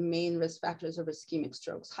are the main risk factors of ischemic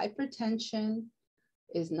strokes. Hypertension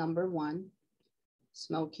is number one,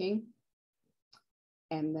 smoking,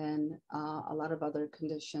 and then a lot of other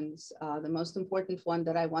conditions. The most important one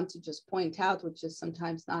that I want to just point out, which is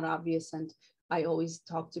sometimes not obvious and I always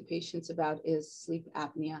talk to patients about, is sleep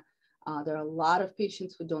apnea. There are a lot of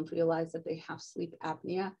patients who don't realize that they have sleep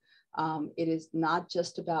apnea. It is not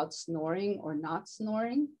just about snoring or not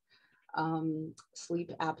snoring.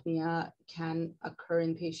 Sleep apnea can occur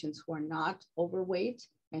in patients who are not overweight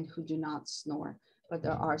and who do not snore. But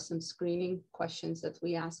there are some screening questions that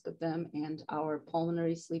we ask of them, and our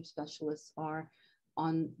pulmonary sleep specialists are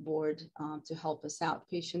on board to help us out.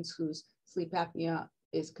 Patients whose sleep apnea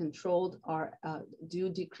is controlled do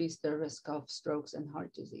decrease their risk of strokes and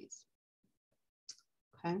heart disease.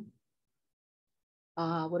 Okay.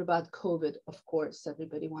 What about COVID? Of course,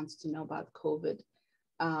 everybody wants to know about COVID.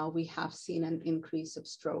 We have seen an increase of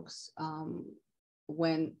strokes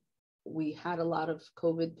when we had a lot of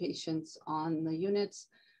COVID patients on the units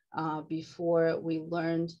before we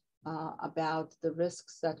learned about the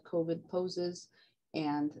risks that COVID poses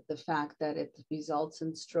and the fact that it results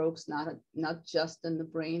in strokes, not just in the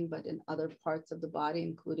brain, but in other parts of the body,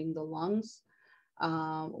 including the lungs.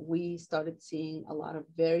 We started seeing a lot of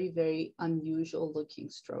very, very unusual looking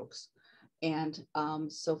strokes. And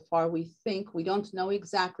so far we don't know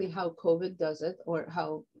exactly how COVID does it, or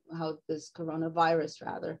how this coronavirus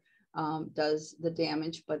rather does the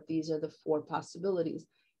damage, but these are the 4 possibilities.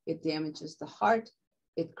 It damages the heart.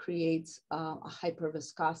 It creates a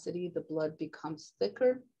hyperviscosity. The blood becomes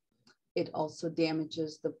thicker. It also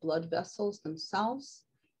damages the blood vessels themselves.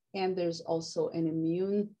 And there's also an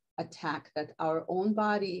immune attack that our own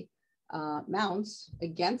body mounts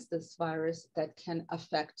against this virus that can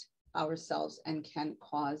affect ourselves and can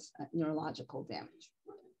cause neurological damage.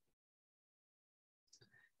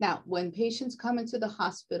 Now, when patients come into the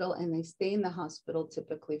hospital and they stay in the hospital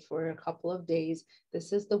typically for a couple of days,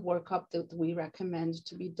 this is the workup that we recommend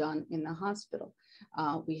to be done in the hospital.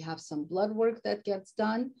 We have some blood work that gets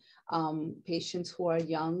done. Patients who are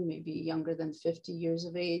young, maybe younger than 50 years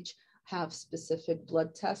of age, have specific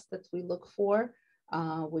blood tests that we look for,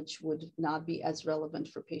 which would not be as relevant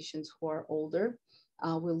for patients who are older.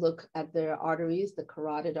 We look at their arteries, the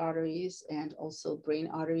carotid arteries, and also brain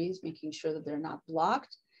arteries, making sure that they're not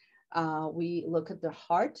blocked. We look at their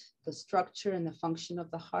heart, the structure and the function of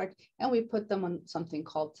the heart, and we put them on something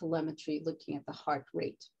called telemetry, looking at the heart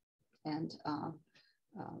rate and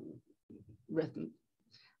rhythm.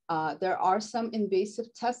 There are some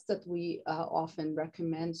invasive tests that we often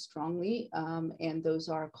recommend strongly, and those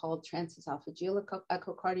are called transesophageal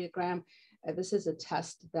echocardiogram. This is a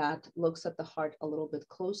test that looks at the heart a little bit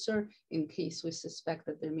closer in case we suspect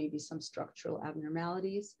that there may be some structural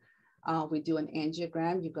abnormalities. We do an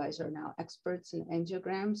angiogram. You guys are now experts in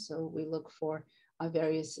angiograms, so we look for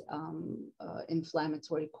various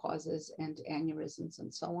inflammatory causes and aneurysms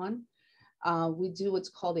and so on. We do what's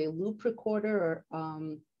called a loop recorder,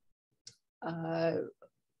 or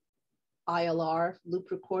ILR, loop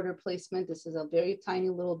recorder placement. This is a very tiny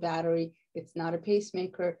little battery. It's not a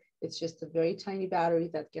pacemaker. It's just a very tiny battery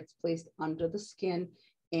that gets placed under the skin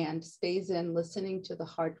and stays in, listening to the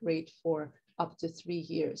heart rate for up to 3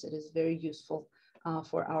 years. It is very useful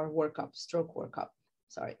for our workup, stroke workup.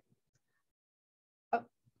 Sorry. Oh,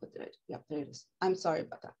 what did I do? Yeah, there it is. I'm sorry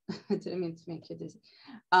about that. I didn't mean to make you dizzy.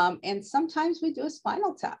 And sometimes we do a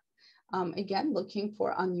spinal tap. Again, looking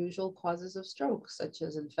for unusual causes of stroke, such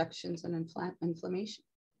as infections and inflammation.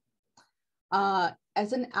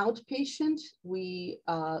 As an outpatient, we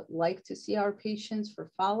like to see our patients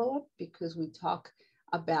for follow-up because we talk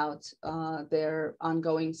about their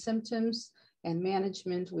ongoing symptoms and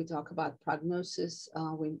management. We talk about prognosis.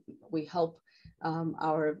 We help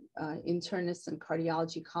our internists and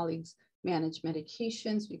cardiology colleagues manage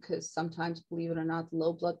medications, because sometimes, believe it or not,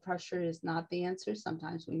 low blood pressure is not the answer.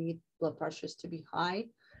 Sometimes we need blood pressures to be high.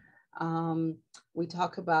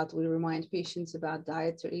 We remind patients about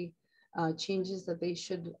dietary changes that they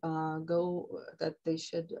should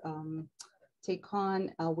take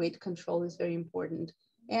on. Weight control is very important.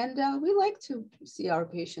 And we like to see our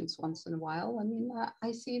patients once in a while. I mean,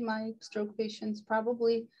 I see my stroke patients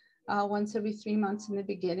probably once every 3 months in the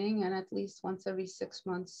beginning, and at least once every 6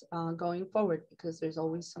 months going forward, because there's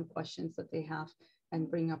always some questions that they have and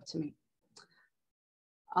bring up to me.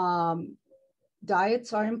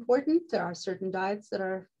 Diets are important. There are certain diets that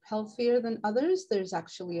are healthier than others. There's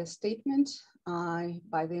actually a statement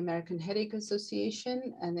by the American Headache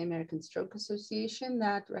Association and the American Stroke Association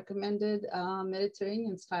that recommended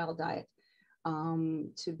Mediterranean style diet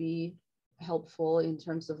to be helpful in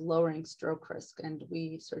terms of lowering stroke risk. And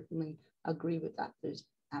we certainly agree with that. There's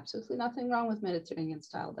absolutely nothing wrong with Mediterranean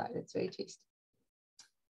style diet. It's very tasty.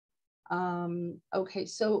 Okay,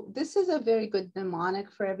 so this is a very good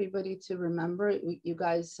mnemonic for everybody to remember. You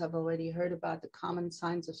guys have already heard about the common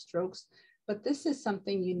signs of strokes, but this is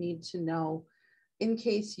something you need to know in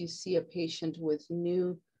case you see a patient with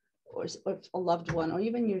new or a loved one, or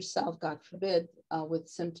even yourself, God forbid, with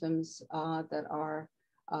symptoms that are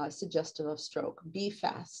suggestive of stroke. B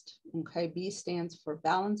fast, okay? B stands for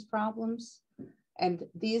balance problems. And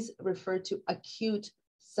these refer to acute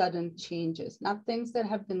sudden changes, not things that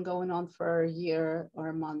have been going on for a year or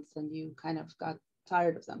a month and you kind of got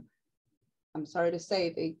tired of them. I'm sorry to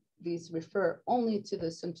say these refer only to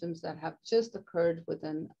the symptoms that have just occurred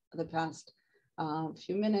within the past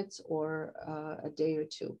few minutes or a day or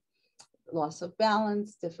two. Loss of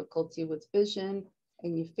balance, difficulty with vision,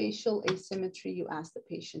 any facial asymmetry. You ask the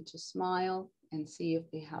patient to smile and see if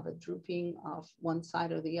they have a drooping of one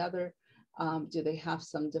side or the other. Do they have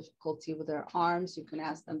some difficulty with their arms? You can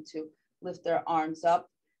ask them to lift their arms up,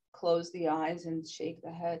 close the eyes and shake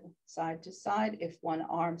the head side to side. If one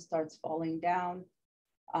arm starts falling down,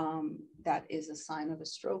 that is a sign of a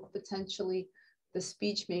stroke potentially. The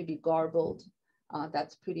speech may be garbled.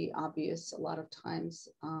 That's pretty obvious a lot of times.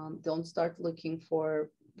 Don't start looking for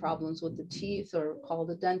problems with the teeth or call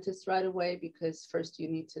the dentist right away, because first you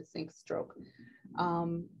need to think stroke.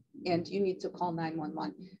 And you need to call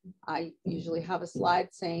 911. I usually have a slide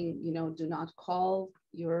saying, you know, do not call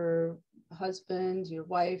your husband, your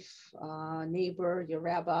wife, neighbor, your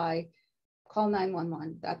rabbi. Call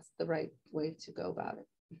 911. That's the right way to go about it.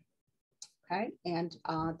 Okay, and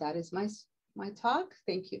that is my talk.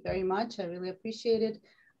 Thank you very much. I really appreciate it.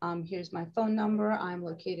 Here's my phone number. I'm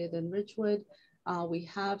located in Ridgewood. We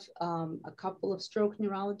have a couple of stroke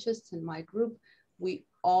neurologists in my group. We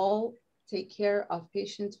all take care of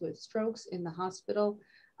patients with strokes in the hospital,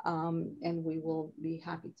 and we will be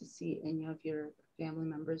happy to see any of your family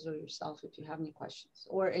members or yourself if you have any questions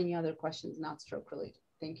or any other questions not stroke related.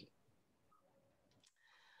 Thank you.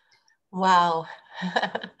 Wow.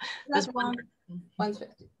 That's 150.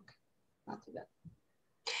 Okay. Not too bad.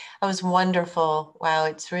 That was wonderful. Wow,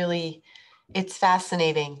 it's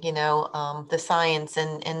fascinating, you know, the science,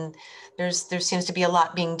 and there seems to be a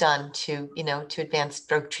lot being done to, you know, to advance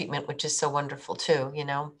stroke treatment, which is so wonderful too, you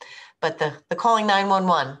know. But the calling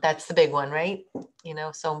 911, that's the big one, right? You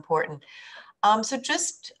know, so important. So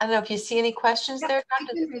just, I don't know if you see any questions there. I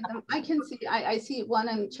can read them. I can see, I see one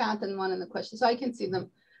in chat and one in the question, so I can see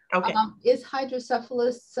them. Okay. Is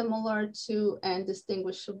hydrocephalus similar to and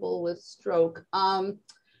distinguishable with stroke?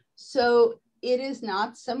 So it is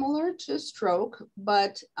not similar to stroke,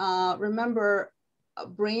 but remember, our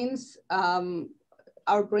brains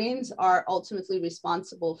are ultimately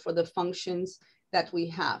responsible for the functions that we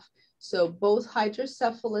have. So both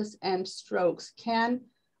hydrocephalus and strokes can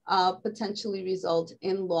potentially result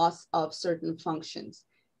in loss of certain functions.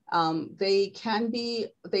 They can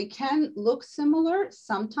look similar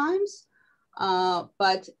sometimes,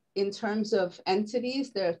 but in terms of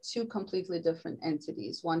entities, they're two completely different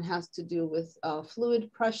entities. One has to do with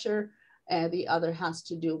fluid pressure, and the other has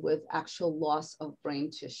to do with actual loss of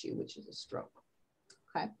brain tissue, which is a stroke.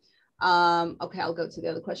 Okay. Okay, I'll go to the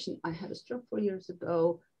other question. I had a stroke 4 years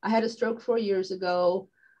ago.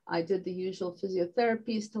 I did the usual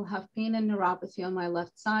physiotherapy, still have pain and neuropathy on my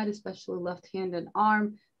left side, especially left hand and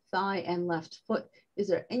arm, thigh, and left foot. Is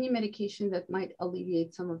there any medication that might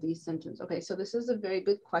alleviate some of these symptoms? Okay, so this is a very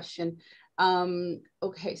good question.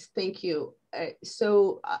 Okay, thank you.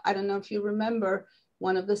 So I don't know if you remember,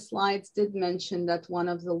 one of the slides did mention that one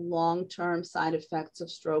of the long-term side effects of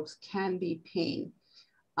strokes can be pain.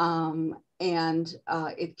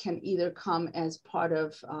 It can either come as part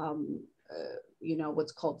of, you know,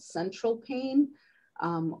 what's called central pain,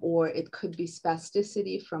 or it could be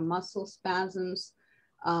spasticity from muscle spasms.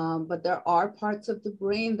 But there are parts of the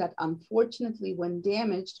brain that unfortunately, when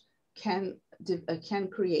damaged, can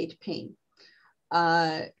create pain.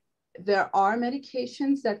 There are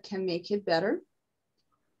medications that can make it better.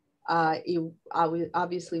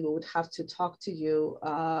 Obviously, we would have to talk to you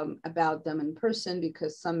about them in person,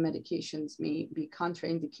 because some medications may be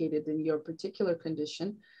contraindicated in your particular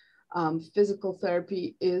condition. Physical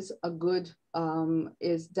therapy is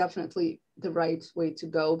is definitely the right way to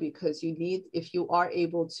go, because if you are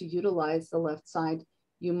able to utilize the left side,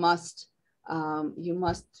 you must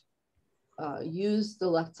use the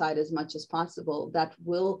left side as much as possible. That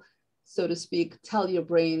will, so to speak, tell your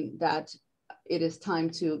brain that it is time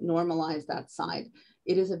to normalize that side.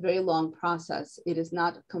 It is a very long process. It is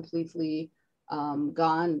not completely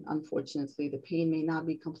gone, unfortunately. The pain may not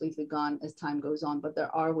be completely gone as time goes on, but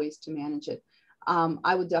there are ways to manage it.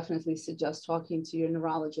 I would definitely suggest talking to your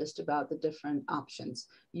neurologist about the different options.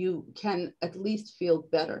 You can at least feel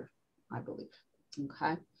better, I believe.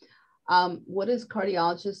 Okay. What is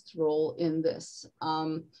cardiologist's role in this?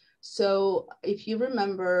 So if you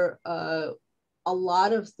remember, a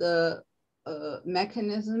lot of the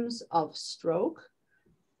mechanisms of stroke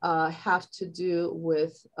have to do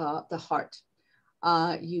with the heart.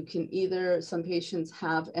 You can either, some patients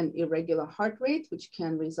have an irregular heart rate, which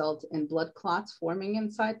can result in blood clots forming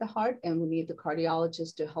inside the heart, and we need the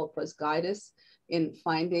cardiologist to help us guide us in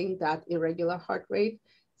finding that irregular heart rate.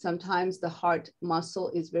 Sometimes the heart muscle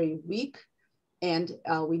is very weak, and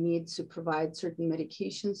we need to provide certain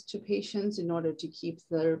medications to patients in order to keep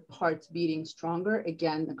their hearts beating stronger.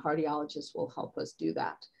 Again, the cardiologist will help us do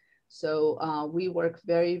that. So we work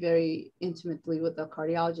very, very intimately with the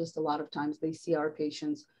cardiologist. A lot of times they see our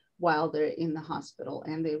patients while they're in the hospital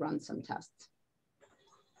and they run some tests.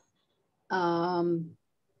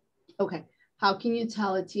 Okay, how can you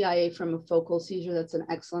tell a TIA from a focal seizure? That's an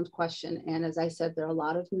excellent question. And as I said, there are a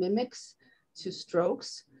lot of mimics to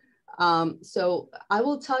strokes. So I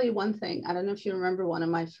will tell you one thing. I don't know if you remember, one of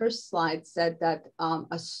my first slides said that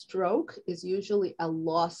a stroke is usually a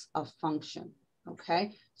loss of function.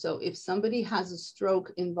 Okay, so if somebody has a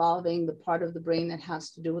stroke involving the part of the brain that has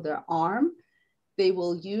to do with their arm, they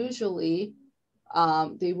will usually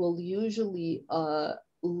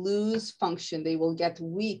lose function. They will get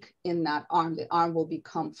weak in that arm. The arm will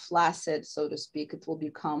become flaccid, so to speak. It will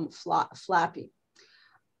become floppy,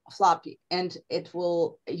 and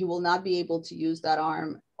you will not be able to use that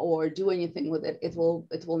arm or do anything with it. It will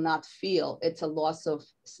not feel. It's a loss of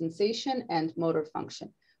sensation and motor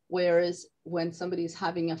function. Whereas when somebody's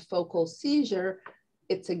having a focal seizure,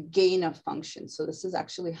 it's a gain of function. So this is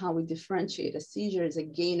actually how we differentiate. A seizure is a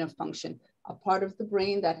gain of function. A part of the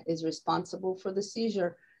brain that is responsible for the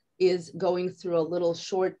seizure is going through a little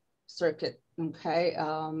short circuit, okay?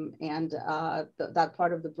 That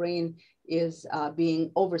part of the brain is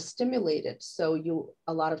being overstimulated. So you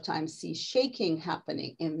a lot of times see shaking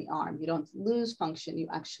happening in the arm. You don't lose function, you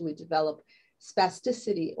actually develop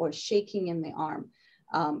spasticity or shaking in the arm.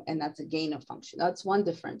 And that's a gain of function. That's one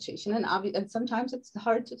differentiation. And sometimes it's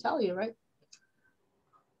hard to tell you, right?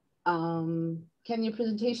 Can your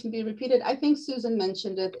presentation be repeated? I think Susan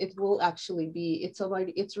mentioned it. It will actually be, it's a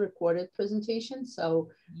recorded presentation. So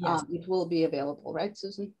yes. It will be available, right,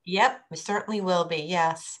 Susan? Yep, it certainly will be,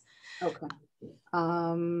 yes. Okay.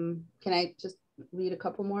 Can I just read a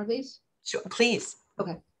couple more of these? Sure, please.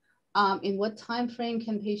 Okay. In what time frame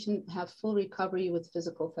can patient have full recovery with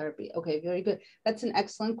physical therapy? Okay, very good. That's an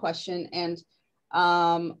excellent question. And,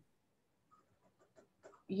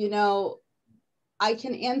 you know, I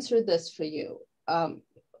can answer this for you.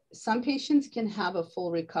 Some patients can have a full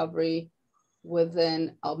recovery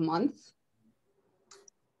within a month.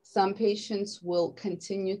 Some patients will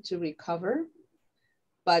continue to recover,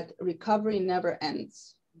 but recovery never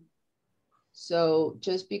ends. So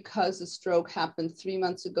just because the stroke happened 3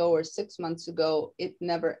 months ago or 6 months ago, it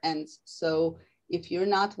never ends. So if you're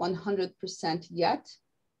not 100% yet,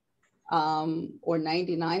 or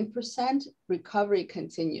 99%, recovery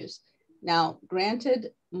continues. Now,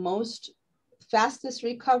 granted, most fastest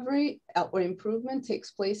recovery or improvement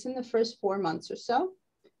takes place in the first 4 months or so,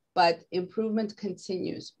 but improvement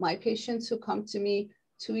continues. My patients who come to me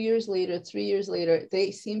 2 years later, 3 years later,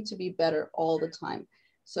 they seem to be better all the time.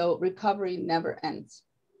 So recovery never ends.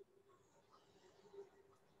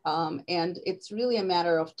 And it's really a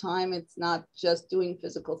matter of time. It's not just doing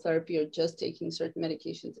physical therapy or just taking certain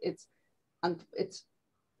medications. It's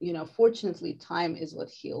you know, fortunately, time is what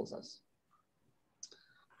heals us.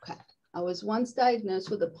 Okay. I was once diagnosed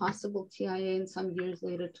with a possible TIA and some years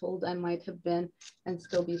later told I might have been and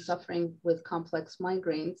still be suffering with complex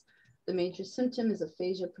migraines. The major symptom is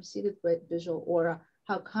aphasia preceded by visual aura.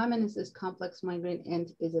 How common is this complex migraine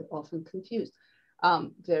and is it often confused?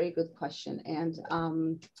 Very good question. And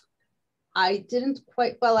I didn't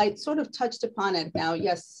quite, well, I sort of touched upon it now.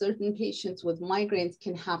 Yes, certain patients with migraines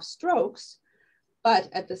can have strokes, but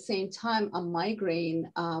at the same time, a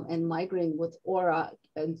migraine and migraine with aura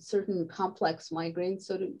and certain complex migraines,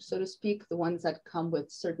 so to speak, the ones that come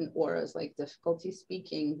with certain auras like difficulty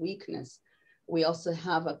speaking, weakness. We also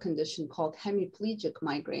have a condition called hemiplegic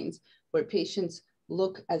migraines, where patients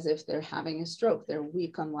look as if they're having a stroke. They're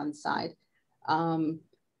weak on one side.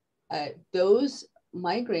 Those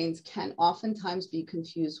migraines can oftentimes be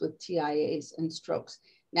confused with TIAs and strokes.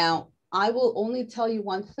 Now, I will only tell you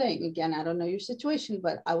one thing. Again, I don't know your situation,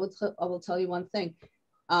 but I will tell you one thing.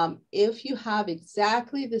 If you have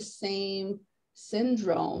exactly the same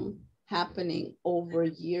syndrome happening over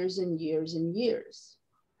years and years and years,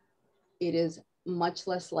 it is much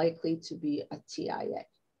less likely to be a TIA.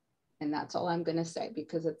 And that's all I'm going to say,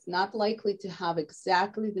 because it's not likely to have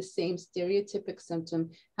exactly the same stereotypic symptom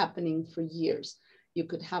happening for years. You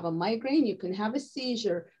could have a migraine, you can have a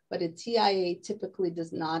seizure, but a TIA typically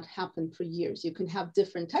does not happen for years. You can have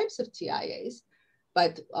different types of TIAs,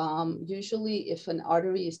 but usually if an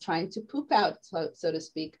artery is trying to poop out, so to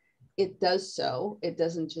speak, it does so. It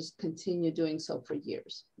doesn't just continue doing so for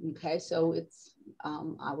years. Okay, so it's,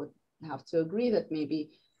 I would have to agree that maybe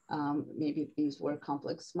these were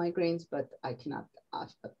complex migraines, but I cannot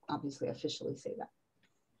obviously officially say that.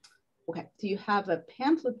 Okay, do you have a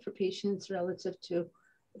pamphlet for patients relative to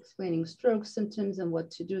explaining stroke symptoms and what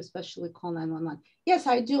to do, especially call 911? Yes,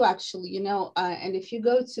 I do actually, you know, and if you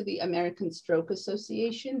go to the American Stroke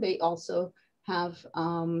Association, they also have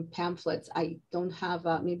pamphlets. I don't have,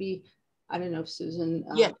 maybe, I don't know if Susan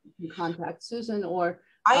can contact Susan, or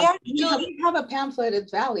we have a pamphlet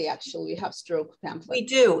at Valley, actually. We have stroke pamphlet. We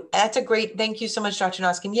do. That's a great, thank you so much, Dr.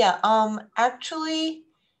 Noskin. Yeah, actually,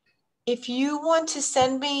 if you want to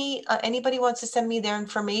send me, anybody wants to send me their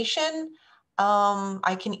information,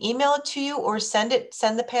 I can email it to you or send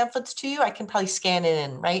the pamphlets to you. I can probably scan it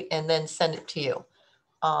in, right? And then send it to you.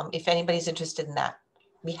 If anybody's interested in that,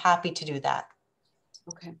 be happy to do that.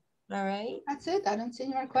 Okay. All right. That's it. I don't see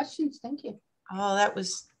any more questions. Thank you. Oh,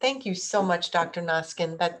 thank you so much, Dr.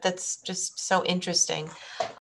 Noskin. That's just so interesting.